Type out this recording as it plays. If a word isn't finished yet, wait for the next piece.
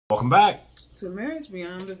Welcome back to Marriage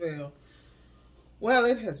Beyond the Veil. Well,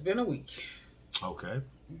 it has been a week. Okay.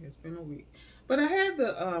 It has been a week, but I had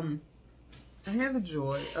the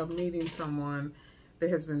joy of meeting someone that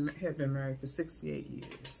had been married for 68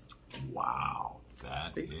 years. Wow,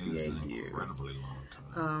 that is an incredibly long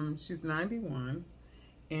time. She's 91,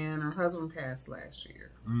 and her husband passed last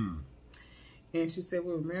year. And she said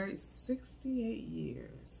we were married 68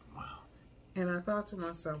 years. Wow. And I thought to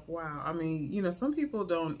myself, wow, I mean, you know, some people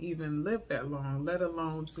don't even live that long, let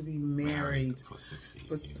alone to be married for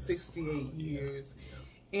 68 years.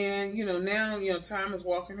 Yeah. And, you know, now, you know, time is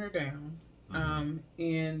walking her down.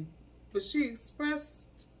 But she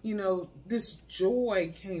expressed, you know, this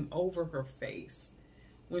joy came over her face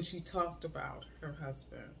when she talked about her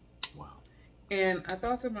husband. Wow. And I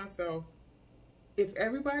thought to myself, if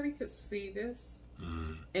everybody could see this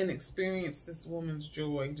and experience this woman's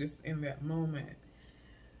joy just in that moment,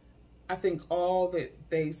 I think all that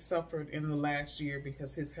they suffered in the last year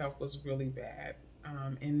because his health was really bad,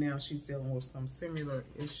 and now she's dealing with some similar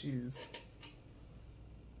issues.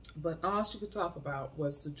 But all she could talk about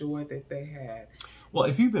was the joy that they had. Well,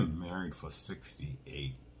 if you've been married for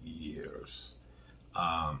 68 years,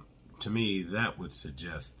 to me, that would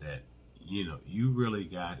suggest that, you know, you really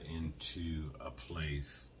got into a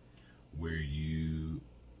place where you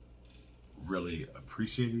really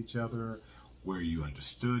appreciate each other, where you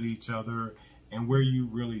understood each other, and where you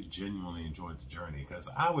really genuinely enjoyed the journey. Because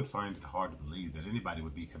I would find it hard to believe that anybody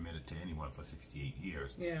would be committed to anyone for 68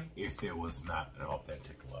 years if there was not an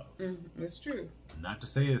authentic love. It's true. Not to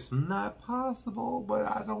say it's not possible, but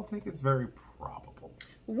I don't think it's very probable.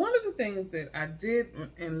 One of the things that I did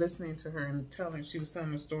in listening to her and she was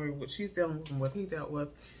telling the story, what she's dealing with and what he dealt with,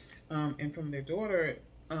 and from their daughter,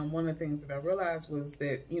 one of the things that I realized was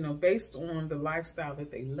that, you know, based on the lifestyle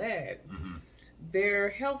that they led, their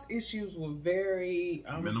health issues were very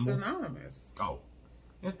synonymous. Oh,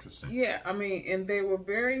 interesting. Yeah, I mean, and they were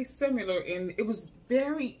very similar, and it was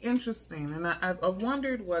very interesting. And I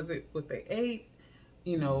wondered, was it what they ate?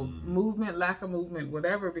 You know, movement, lack of movement,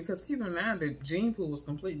 whatever, because keep in mind the gene pool was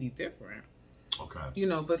completely different. Okay. You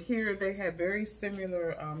know, but here they had very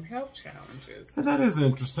similar health challenges. So that is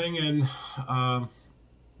interesting, and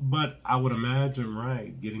but I would imagine,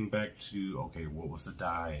 right, getting back to, okay, what was the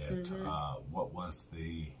diet? What was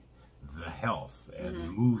the health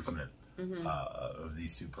and movement of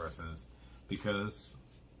these two persons? Because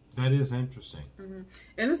that is interesting. And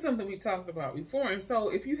it's something we talked about before. And so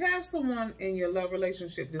if you have someone in your love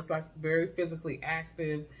relationship that's like very physically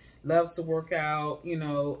active, loves to work out, you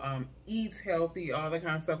know, eats healthy, all that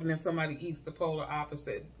kind of stuff, and then somebody eats the polar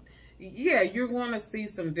opposite, yeah, you're going to see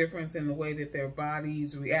some difference in the way that their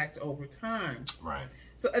bodies react over time. Right.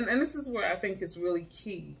 So, and this is where I think it's really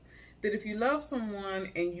key, that if you love someone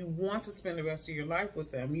and you want to spend the rest of your life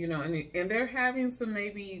with them, you know, and they're having some,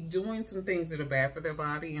 maybe doing some things that are bad for their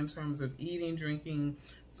body in terms of eating, drinking,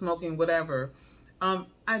 smoking, whatever,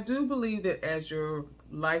 I do believe that as your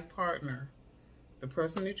life partner, the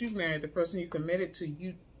person that you've married, the person you committed to,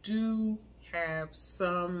 you do have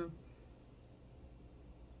some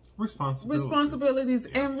responsibilities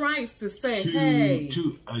and rights to say, hey,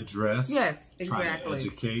 to address, yes, exactly, try to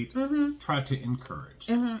educate, try to encourage,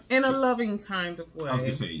 in a loving kind of way. I was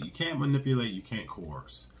gonna say, you can't manipulate, you can't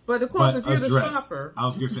coerce, but of course, if you're the shopper, I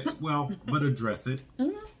was gonna say, well, but address it,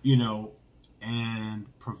 you know, and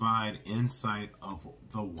provide insight of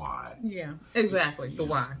the why. Yeah, exactly, the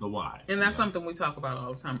why, and that's something we talk about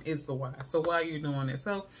all the time, is the why. So why are you doing it?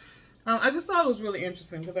 So I just thought it was really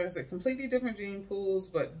interesting because, like I said, completely different gene pools,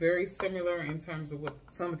 but very similar in terms of what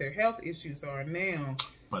some of their health issues are now.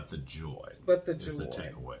 But the joy. Is the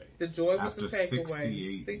takeaway. The joy was the takeaway.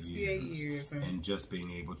 68 years. And just being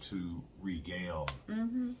able to regale,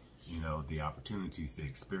 you know, the opportunities they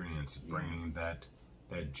experience, bringing that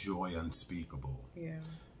joy unspeakable. Yeah.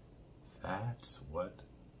 That's what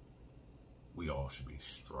we all should be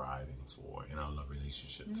striving for in our love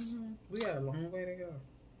relationships. We got a long way to go.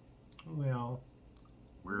 Well,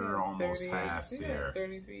 we're almost half there.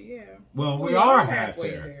 33, yeah. Well, we are half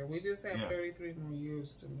there. We just have 33 more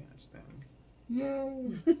years to match them.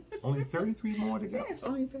 Yay! Only 33 more to go. Yes,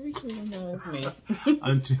 only 33 more with me.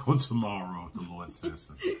 Until tomorrow, if the Lord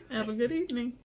says. Have a good evening.